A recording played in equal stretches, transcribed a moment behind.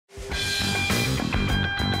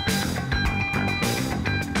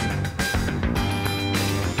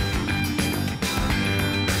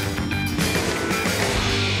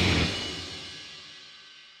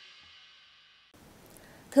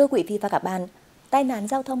Thưa quý vị và các bạn, tai nạn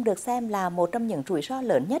giao thông được xem là một trong những rủi ro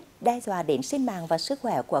lớn nhất đe dọa đến sinh mạng và sức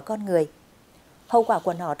khỏe của con người. Hậu quả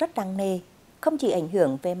của nó rất nặng nề, không chỉ ảnh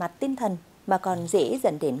hưởng về mặt tinh thần mà còn dễ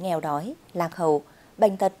dẫn đến nghèo đói, lạc hậu,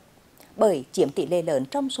 bệnh tật. Bởi chiếm tỷ lệ lớn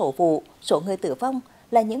trong số vụ, số người tử vong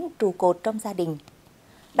là những trụ cột trong gia đình.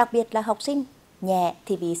 Đặc biệt là học sinh, nhẹ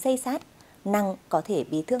thì bị xây xát, nặng có thể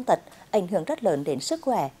bị thương tật, ảnh hưởng rất lớn đến sức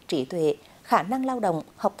khỏe, trí tuệ, khả năng lao động,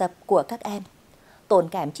 học tập của các em, tốn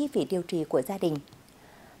kém chi phí điều trị của gia đình.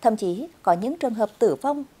 Thậm chí có những trường hợp tử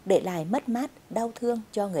vong để lại mất mát, đau thương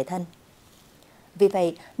cho người thân. Vì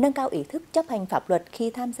vậy, nâng cao ý thức chấp hành pháp luật khi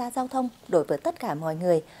tham gia giao thông đối với tất cả mọi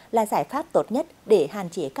người là giải pháp tốt nhất để hạn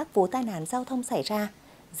chế các vụ tai nạn giao thông xảy ra,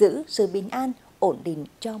 giữ sự bình an, ổn định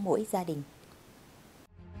cho mỗi gia đình.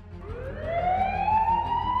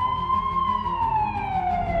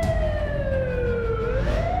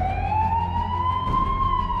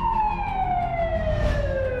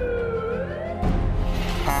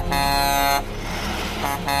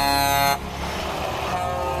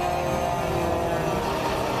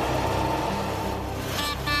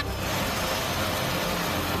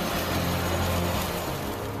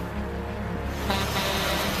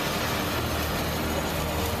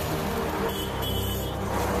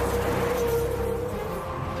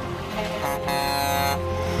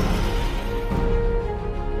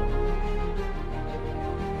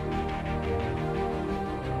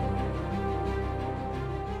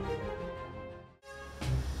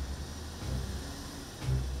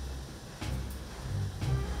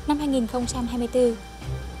 Năm 2024,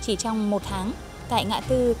 chỉ trong một tháng, tại ngã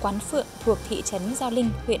tư Quán Phượng thuộc thị trấn Gio Linh,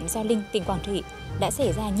 huyện Gio Linh, tỉnh Quảng Trị đã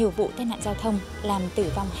xảy ra nhiều vụ tai nạn giao thông làm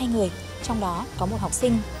tử vong 2 người, trong đó có một học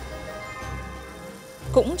sinh.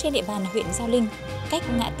 Cũng trên địa bàn huyện Gio Linh, cách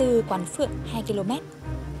ngã tư Quán Phượng 2 km,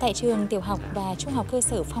 tại trường tiểu học và trung học cơ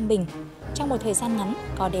sở Phong Bình, trong một thời gian ngắn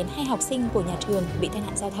có đến 2 học sinh của nhà trường bị tai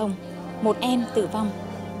nạn giao thông, một em tử vong,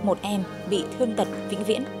 một em bị thương tật vĩnh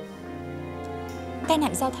viễn. Tai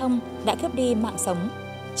nạn giao thông đã cướp đi mạng sống,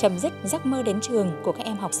 chấm dứt giấc mơ đến trường của các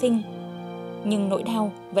em học sinh. Nhưng nỗi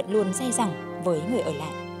đau vẫn luôn dai dẳng với người ở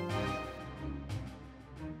lại.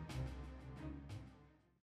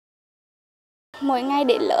 Mỗi ngày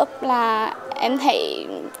đến lớp là em thấy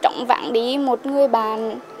trống vắng đi một người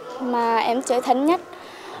bạn mà em chơi thân nhất.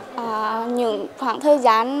 Những khoảng thời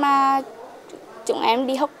gian mà chúng em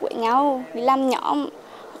đi học với nhau, đi làm nhóm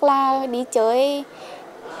hoặc là đi chơi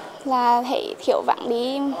là thấy thiếu vắng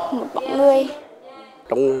đi một bóng người.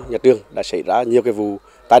 Trong nhà trường đã xảy ra nhiều cái vụ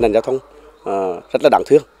tai nạn giao thông rất là đáng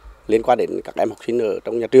thương liên quan đến các em học sinh ở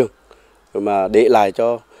trong nhà trường, mà để lại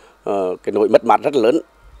cho cái nỗi mất mát rất là lớn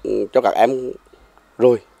cho các em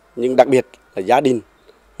rồi, nhưng đặc biệt là gia đình,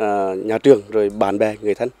 nhà trường rồi bạn bè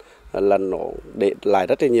người thân, là nó để lại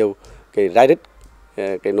rất là nhiều cái rai rứt,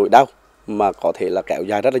 cái nỗi đau mà có thể là kéo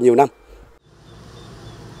dài rất là nhiều năm.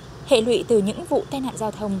 Hệ lụy từ những vụ tai nạn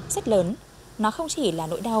giao thông rất lớn. Nó không chỉ là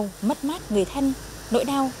nỗi đau mất mát người thân, nỗi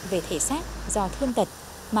đau về thể xác do thương tật,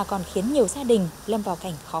 mà còn khiến nhiều gia đình lâm vào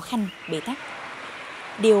cảnh khó khăn, bế tắc.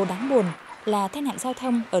 Điều đáng buồn là tai nạn giao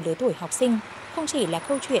thông ở lứa tuổi học sinh không chỉ là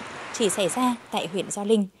câu chuyện chỉ xảy ra tại huyện Gio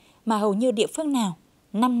Linh, mà hầu như địa phương nào,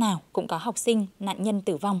 năm nào cũng có học sinh, nạn nhân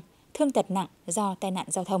tử vong, thương tật nặng do tai nạn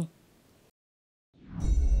giao thông.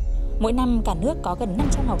 Mỗi năm cả nước có gần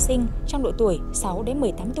 500 học sinh trong độ tuổi 6 đến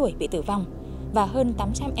 18 tuổi bị tử vong và hơn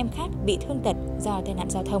 800 em khác bị thương tật do tai nạn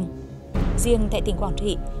giao thông. Riêng tại tỉnh Quảng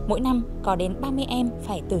Trị, mỗi năm có đến 30 em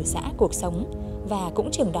phải từ giã cuộc sống và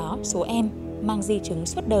cũng chừng đó số em mang di chứng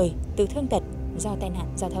suốt đời từ thương tật do tai nạn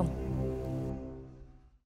giao thông.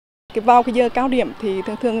 Vào cái giờ cao điểm thì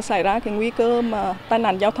thường xảy ra cái nguy cơ mà tai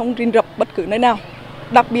nạn giao thông rình rập bất cứ nơi nào.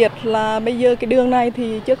 Đặc biệt là bây giờ cái đường này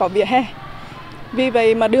thì chưa có vỉa hè. Vì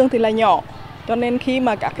vậy mà đường thì là nhỏ, cho nên khi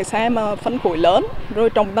mà các cái xe mà phân khối lớn rồi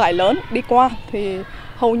trọng tải lớn đi qua thì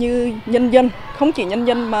hầu như nhân dân, không chỉ nhân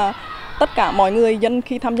dân mà tất cả mọi người dân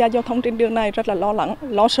khi tham gia giao thông trên đường này rất là lo lắng,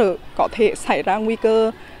 lo sợ có thể xảy ra nguy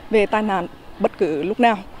cơ về tai nạn bất cứ lúc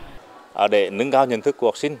nào. Để nâng cao nhận thức của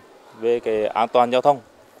học sinh về cái an toàn giao thông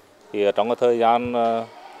thì trong cái thời gian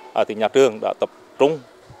thì nhà trường đã tập trung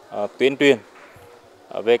tuyên truyền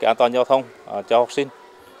về cái an toàn giao thông cho học sinh.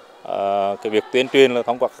 Cái việc tuyên truyền là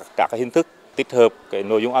thông qua các cái hình thức tích hợp cái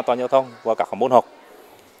nội dung an toàn giao thông vào các môn học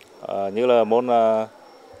như là môn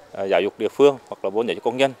giáo dục địa phương hoặc là môn giáo dục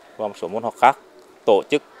công nhân và một số môn học khác, tổ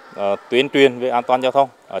chức tuyên truyền về an toàn giao thông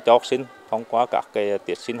cho học sinh thông qua các cái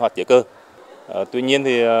tiết sinh hoạt dưới cơ. Tuy nhiên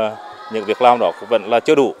thì những việc làm đó cũng vẫn là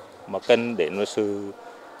chưa đủ, mà cần đến sự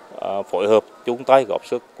phối hợp chung tay góp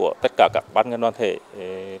sức của tất cả các ban ngành đoàn thể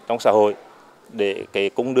trong xã hội để cái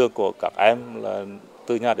cung đường của các em là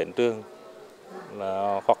từ nhà đến trường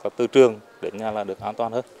hoặc là từ trường đến nhà là được an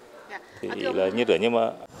toàn hơn. Thì là như thế, nhưng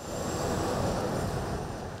mà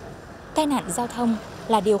tai nạn giao thông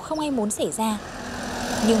là điều không ai muốn xảy ra.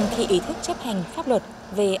 Nhưng khi ý thức chấp hành pháp luật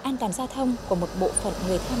về an toàn giao thông của một bộ phận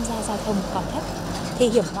người tham gia giao thông còn thấp, thì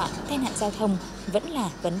hiểm họa tai nạn giao thông vẫn là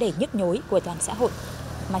vấn đề nhức nhối của toàn xã hội.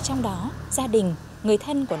 Mà trong đó, gia đình, người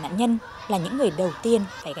thân của nạn nhân là những người đầu tiên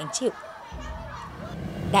phải gánh chịu.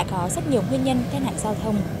 Đã có rất nhiều nguyên nhân tai nạn giao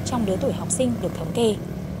thông trong lứa tuổi học sinh được thống kê.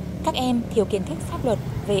 Các em thiếu kiến thức pháp luật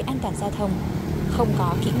về an toàn giao thông, không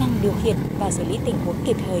có kỹ năng điều khiển và xử lý tình huống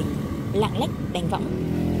kịp thời, lạng lách đánh võng,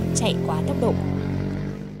 chạy quá tốc độ.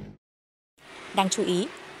 Đáng chú ý,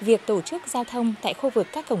 việc tổ chức giao thông tại khu vực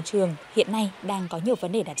các cổng trường hiện nay đang có nhiều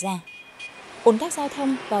vấn đề đặt ra. Ùn tắc giao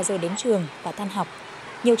thông vào giờ đến trường và tan học.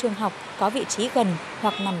 Nhiều trường học có vị trí gần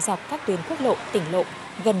hoặc nằm dọc các tuyến quốc lộ, tỉnh lộ,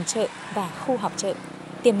 gần chợ và khu họp chợ,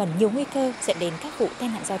 tiềm ẩn nhiều nguy cơ dẫn đến các vụ tai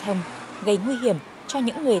nạn giao thông, gây nguy hiểm cho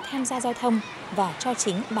những người tham gia giao thông và cho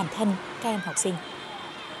chính bản thân các em học sinh.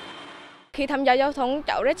 Khi tham gia giao thông,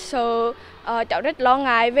 cháu rất sợ, cháu rất lo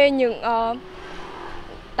ngại về những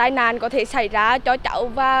tai nạn có thể xảy ra cho cháu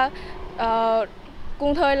và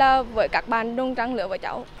cùng thời là với các bạn đồng trang lứa với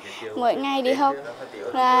cháu. Mỗi ngày đi học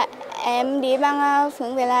là em đi bằng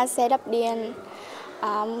phương tiện là xe đạp điện.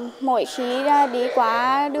 Mỗi khi đi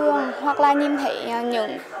qua đường hoặc là nhìn thấy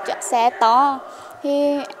những chiếc xe to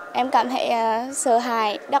thì em cảm thấy sợ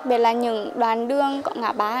hãi, đặc biệt là những đoạn đường có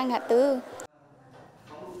ngã ba, ngã tư.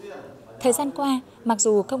 Thời gian qua, mặc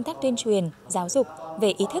dù công tác tuyên truyền, giáo dục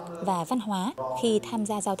về ý thức và văn hóa khi tham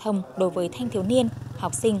gia giao thông đối với thanh thiếu niên,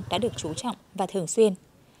 học sinh đã được chú trọng và thường xuyên.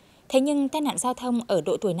 Thế nhưng tai nạn giao thông ở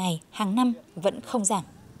độ tuổi này hàng năm vẫn không giảm.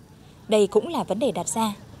 Đây cũng là vấn đề đặt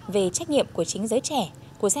ra về trách nhiệm của chính giới trẻ,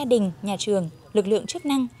 của gia đình, nhà trường, lực lượng chức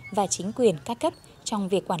năng và chính quyền các cấp trong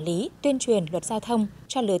việc quản lý, tuyên truyền luật giao thông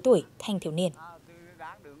cho lứa tuổi thanh thiếu niên.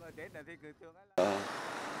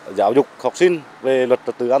 Giáo dục học sinh về luật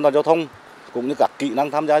trật tự an toàn giao thông cũng như các kỹ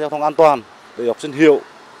năng tham gia giao thông an toàn để học sinh hiểu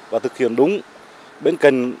và thực hiện đúng. Bên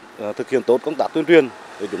cạnh thực hiện tốt công tác tuyên truyền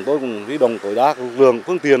thì chúng tôi cũng huy động tối đa lực lượng,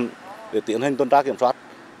 phương tiện để tiến hành tuần tra kiểm soát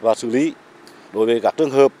và xử lý đối với các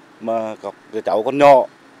trường hợp mà các cháu còn nhỏ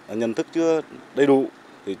nhận thức chưa đầy đủ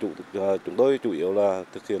thì chúng tôi chủ yếu là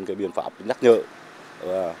thực hiện cái biện pháp nhắc nhở.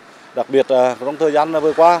 Và đặc biệt trong thời gian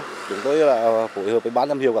vừa qua chúng tôi là phối hợp với ban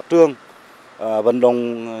giám hiệu các trường vận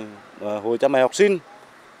động hội cha mẹ học sinh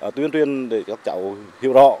tuyên truyền để các cháu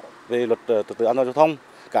hiểu rõ về luật trật tự an toàn giao thông,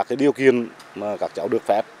 các cái điều kiện mà các cháu được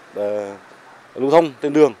phép lưu thông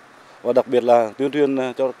trên đường, và đặc biệt là tuyên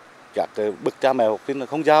truyền cho các cái bậc cha mẹ học sinh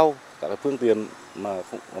không giao các cái phương tiện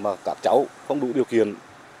mà các cháu không đủ điều kiện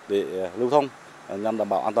để lưu thông nhằm đảm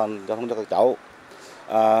bảo an toàn giao thông cho các cháu.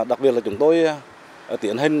 Đặc biệt là chúng tôi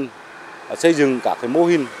tiến hành xây dựng các cái mô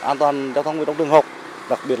hình an toàn giao thông trong trường học,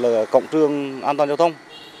 đặc biệt là cổng trường an toàn giao thông.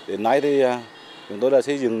 Đến nay thì chúng tôi đã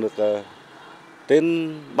xây dựng được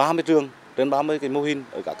trên 30 trường, trên 30 cái mô hình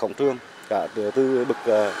ở các cổng trường, cả từ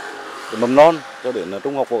bậc mầm non cho đến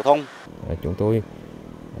trung học phổ thông. Chúng tôi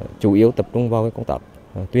chủ yếu tập trung vào cái công tác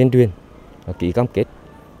tuyên truyền, ký cam kết,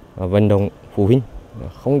 vận động phụ huynh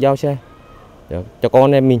không giao xe cho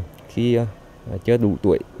con em mình khi chưa đủ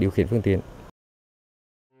tuổi điều khiển phương tiện.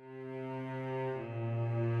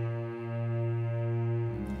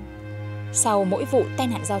 Sau mỗi vụ tai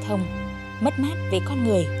nạn giao thông, mất mát về con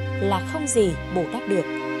người là không gì bù đắp được.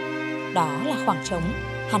 Đó là khoảng trống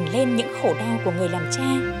hằn lên những khổ đau của người làm cha,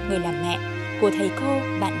 người làm mẹ, của thầy cô,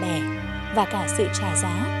 bạn bè và cả sự trả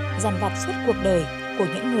giá dằn vặt suốt cuộc đời của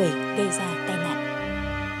những người gây ra tai nạn.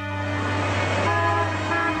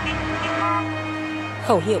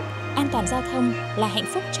 Khẩu hiệu an toàn giao thông là hạnh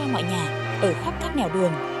phúc cho mọi nhà ở khắp các nẻo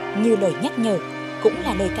đường như lời nhắc nhở, cũng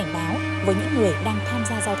là lời cảnh báo với những người đang tham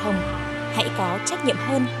gia giao thông. Hãy có trách nhiệm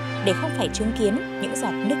hơn để không phải chứng kiến những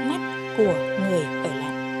giọt nước mắt của người ở lại.